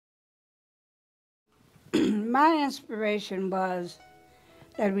My inspiration was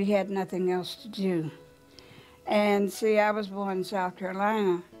that we had nothing else to do. And see, I was born in South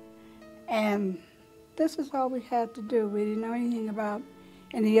Carolina, and this is all we had to do. We didn't know anything about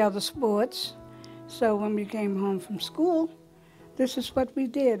any other sports. So when we came home from school, this is what we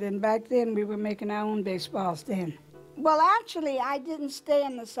did. And back then, we were making our own baseballs then. Well, actually, I didn't stay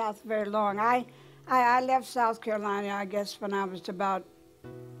in the South very long. I left South Carolina, I guess, when I was about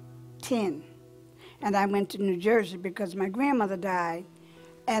 10. And I went to New Jersey because my grandmother died.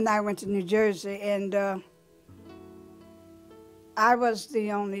 And I went to New Jersey, and I was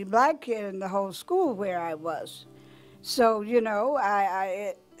the only black kid in the whole school where I was. So, you know,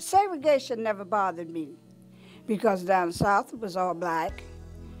 segregation never bothered me because down south it was all black.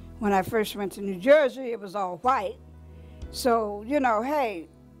 When I first went to New Jersey, it was all white. So, you know, hey,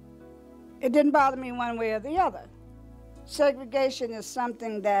 it didn't bother me one way or the other. Segregation is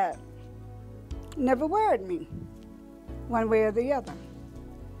something that never worried me one way or the other.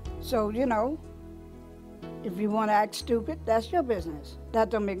 So, you know, if you want to act stupid, that's your business. That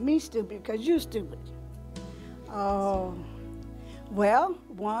don't make me stupid because you're stupid. Oh, well,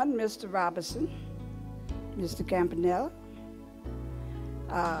 one, Mr. Robinson, Mr. Campanella,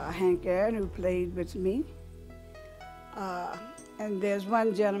 Hank Aaron, who played with me. And there's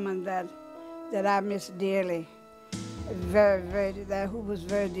one gentleman that I miss dearly, who was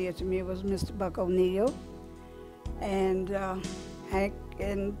very dear to me, was Mr. Buck O'Neill. And Hank,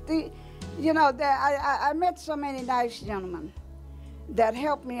 and you know, I met so many nice gentlemen that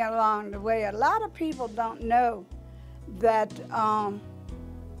helped me along the way. A lot of people don't know that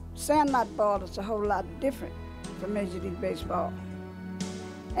sandlot ball is a whole lot different from Major League Baseball.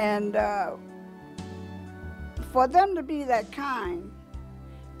 And for them to be that kind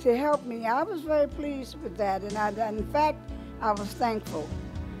to help me, I was very pleased with that. And in fact, I was thankful.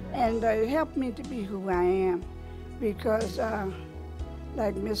 And it helped me to be who I am because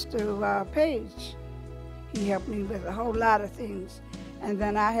like Mr. Page, he helped me with a whole lot of things. And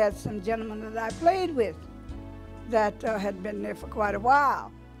then I had some gentlemen that I played with that had been there for quite a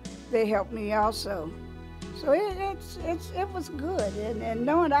while. They helped me also. So it was good, and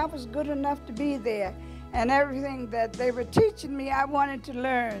knowing I was good enough to be there, and everything that they were teaching me, I wanted to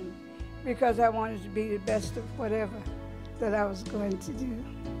learn because I wanted to be the best of whatever that I was going to do.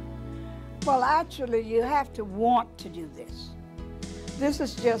 Well, actually, you have to want to do this. This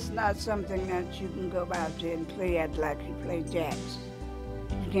is just not something that you can go out there and play at like you play jacks.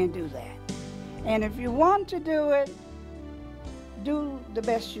 You can't do that. And if you want to do it, do the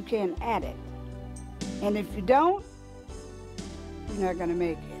best you can at it. And if you don't, you're not going to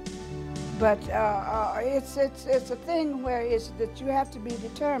make it. But it's a thing where it's that you have to be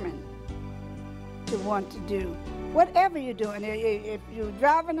determined to want to do whatever you're doing. If you're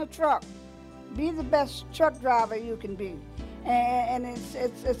driving a truck, be the best truck driver you can be. And it's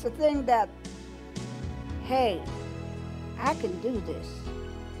a thing that, hey, I can do this.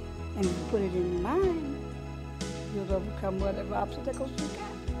 And if you put it in your mind, you'll overcome whatever obstacles you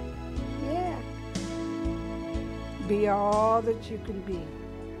got. Yeah. Be all that you can be.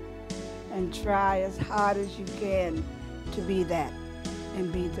 And try as hard as you can to be that.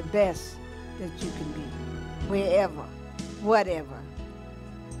 And be the best that you can be. Wherever, whatever.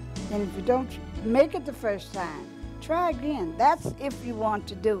 And if you don't make it the first time, try again. That's if you want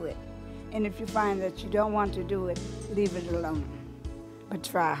to do it. And if you find that you don't want to do it, leave it alone. But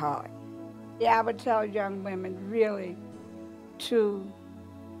try hard. Yeah, I would tell young women really to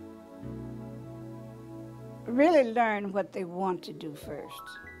really learn what they want to do first.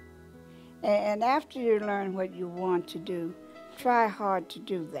 And after you learn what you want to do, try hard to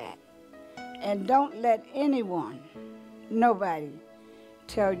do that. And don't let anyone, nobody,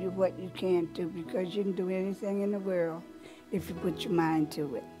 tell you what you can't do, because you can do anything in the world if you put your mind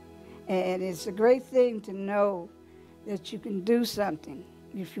to it. And it's a great thing to know that you can do something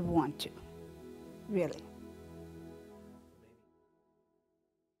if you want to, really.